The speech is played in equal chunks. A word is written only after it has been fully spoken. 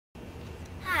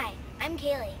I'm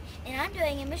Kaylee, and I'm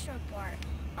doing a mission report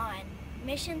on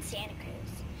Mission Santa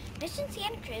Cruz. Mission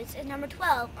Santa Cruz is number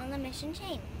 12 on the mission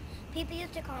chain. People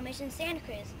used to call Mission Santa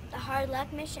Cruz the Hard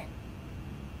Luck Mission.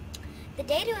 The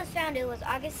date it was founded was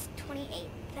August 28,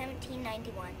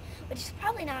 1791, which is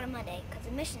probably not a Monday because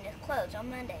the mission is closed on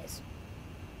Mondays.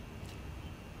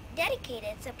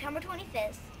 Dedicated September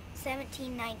 25th,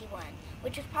 1791,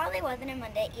 which probably wasn't a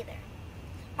Monday either.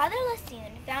 Father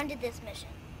Lassoon founded this mission.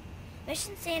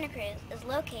 Mission Santa Cruz is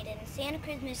located in Santa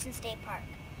Cruz Mission State Park.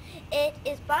 It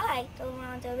is by the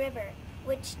Lorenzo River,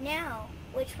 which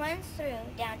runs through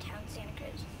downtown Santa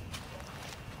Cruz.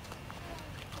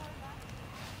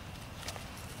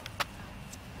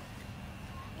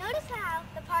 Notice how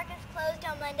the park is closed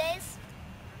on Mondays?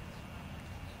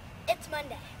 It's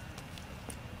Monday.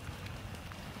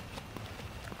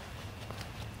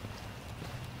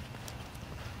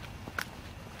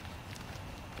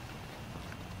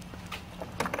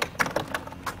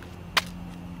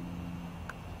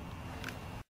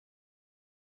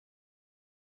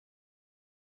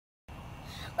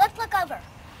 Let's look over.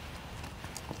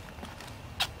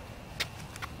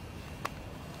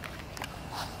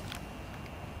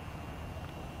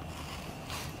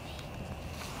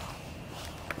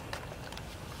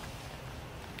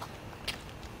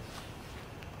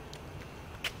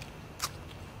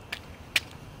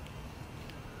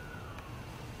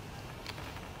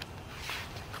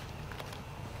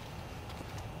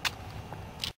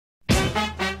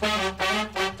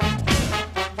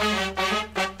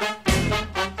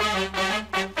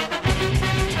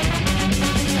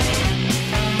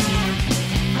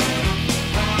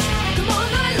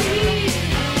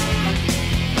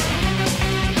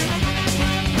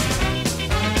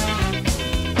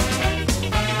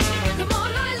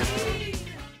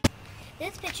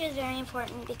 This picture is very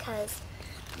important because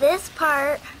this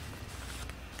part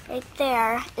right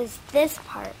there is this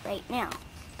part right now.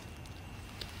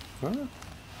 Huh?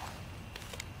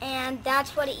 And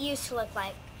that's what it used to look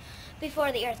like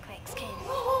before the earthquakes came.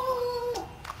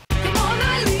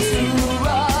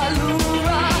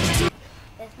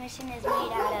 This mission is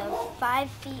made out of 5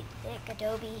 feet thick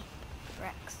adobe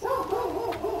bricks.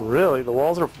 Really? The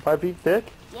walls are 5 feet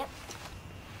thick? Yep.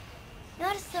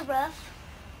 Notice the roof.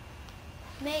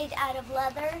 Made out of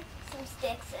leather, some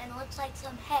sticks, and looks like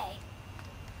some hay.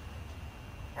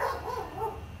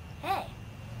 Hey.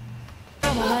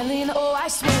 Eileen, oh, I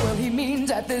swear what he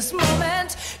means at this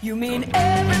moment. You mean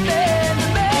everything to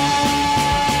me.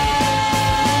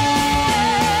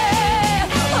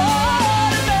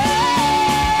 Oh, to me.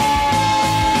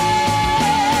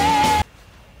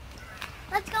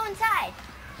 Let's go inside.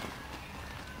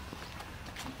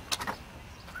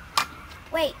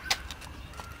 Wait.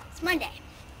 It's Monday.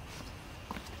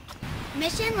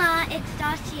 Mission La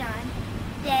Extensión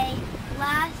de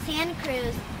la Santa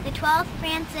Cruz, the 12th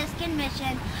Franciscan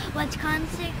mission, was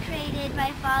consecrated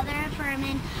by Father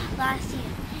Fermin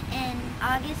Lassoon in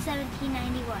August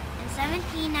 1791. In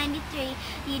 1793,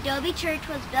 the adobe church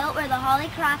was built where the Holy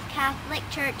Cross Catholic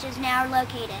Church is now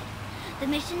located. The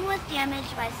mission was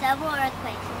damaged by several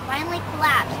earthquakes and finally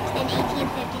collapsed in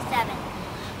 1857.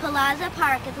 Plaza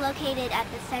Park is located at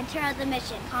the center of the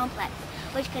mission complex,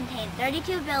 which contained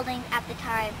 32 buildings at the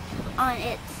time on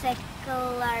its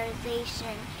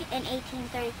secularization in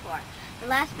 1834. The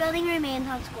last building remains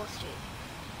on School Street.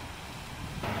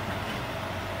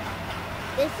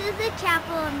 This is the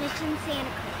chapel of Mission Santa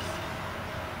Cruz.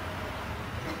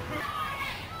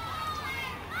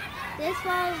 This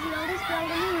wall is the oldest building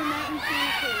we met in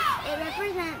Santa Cruz. It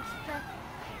represents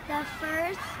the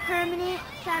first permanent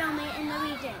settlement in the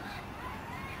region.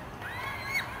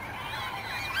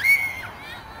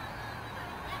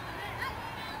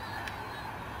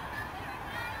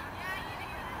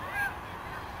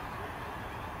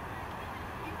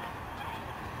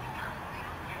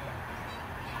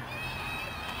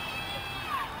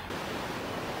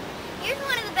 Here's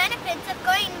one of the benefits of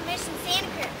going to Mission Santa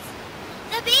Cruz.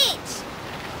 The beach!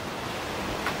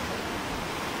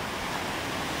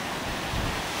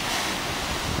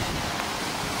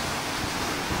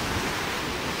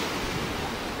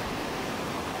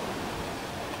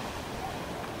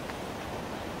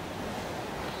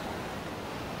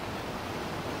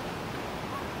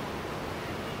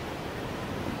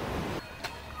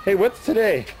 Hey, what's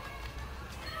today?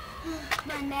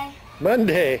 Monday.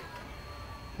 Monday.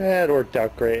 That worked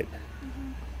out great.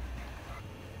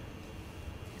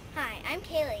 Hi, I'm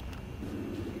Kaylee.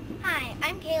 Hi,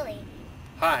 I'm Kaylee.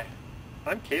 Hi,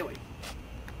 I'm Kaylee.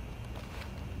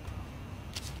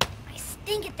 I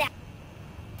stink at that.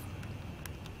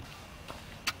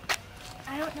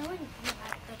 I don't know anything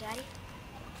about it, though, Daddy.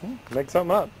 Make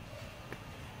something up.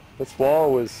 This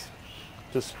wall was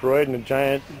destroyed in a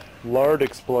giant lard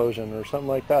explosion or something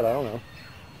like that. I don't know.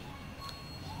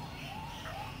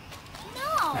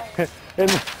 No.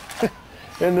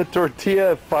 in the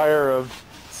tortilla fire of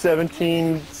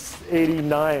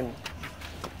 1789.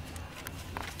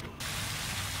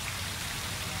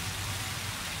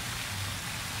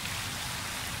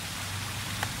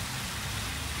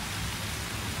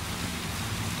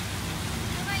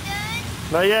 Am I done?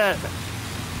 Not yet.